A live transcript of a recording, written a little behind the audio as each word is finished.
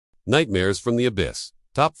Nightmares from the Abyss.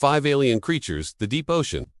 Top 5 Alien Creatures. The deep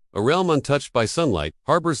ocean, a realm untouched by sunlight,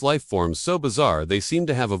 harbors life forms so bizarre they seem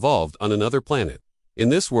to have evolved on another planet. In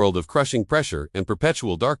this world of crushing pressure and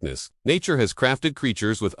perpetual darkness, nature has crafted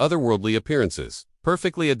creatures with otherworldly appearances,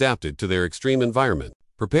 perfectly adapted to their extreme environment.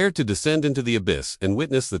 Prepare to descend into the abyss and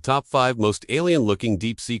witness the top 5 most alien-looking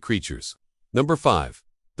deep-sea creatures. Number 5.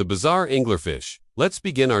 The bizarre anglerfish. Let's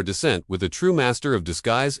begin our descent with a true master of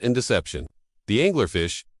disguise and deception. The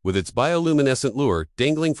anglerfish, with its bioluminescent lure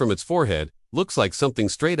dangling from its forehead, looks like something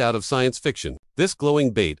straight out of science fiction. This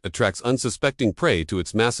glowing bait attracts unsuspecting prey to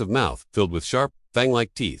its massive mouth, filled with sharp,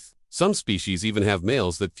 fang-like teeth. Some species even have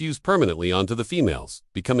males that fuse permanently onto the females,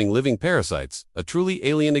 becoming living parasites, a truly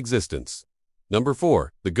alien existence. Number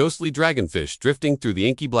 4. The ghostly dragonfish drifting through the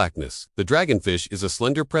inky blackness. The dragonfish is a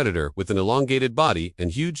slender predator with an elongated body and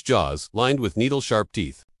huge jaws lined with needle-sharp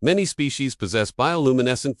teeth. Many species possess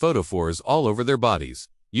bioluminescent photophores all over their bodies,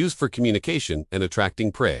 used for communication and attracting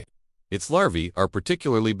prey. Its larvae are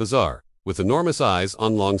particularly bizarre, with enormous eyes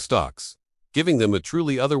on long stalks, giving them a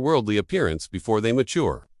truly otherworldly appearance before they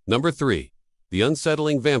mature. Number 3. The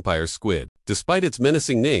unsettling vampire squid. Despite its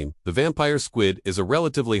menacing name, the vampire squid is a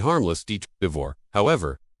relatively harmless herbivore.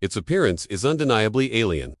 However, its appearance is undeniably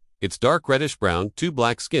alien. Its dark reddish-brown to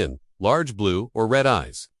black skin, large blue or red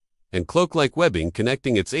eyes, and cloak-like webbing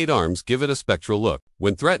connecting its 8 arms give it a spectral look.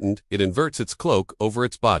 When threatened, it inverts its cloak over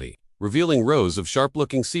its body, revealing rows of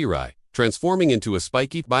sharp-looking MrAi, transforming into a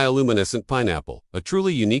spiky bioluminescent pineapple, a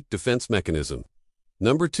truly unique defense mechanism.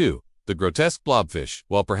 Number 2. The grotesque blobfish.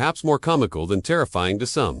 While perhaps more comical than terrifying to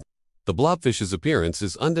some, the blobfish's appearance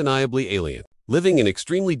is undeniably alien. Living in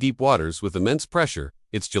extremely deep waters with immense pressure,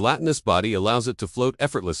 its gelatinous body allows it to float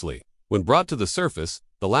effortlessly. When brought to the surface,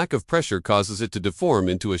 the lack of pressure causes it to deform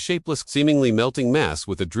into a shapeless, seemingly melting mass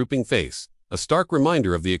with a drooping face, a stark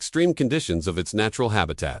reminder of the extreme conditions of its natural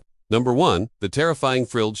habitat. Number 1. The terrifying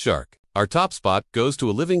frilled shark. Our top spot goes to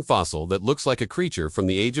a living fossil that looks like a creature from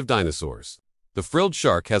the age of dinosaurs. The frilled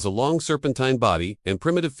shark has a long serpentine body and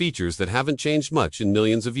primitive features that haven't changed much in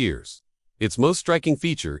millions of years. Its most striking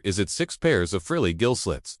feature is its 6 pairs of frilly gill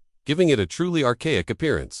slits, giving it a truly archaic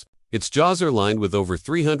appearance. Its jaws are lined with over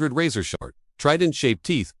 300 razor-sharp, trident-shaped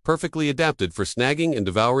teeth perfectly adapted for snagging and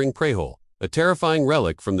devouring prey whole, a terrifying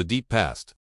relic from the deep past.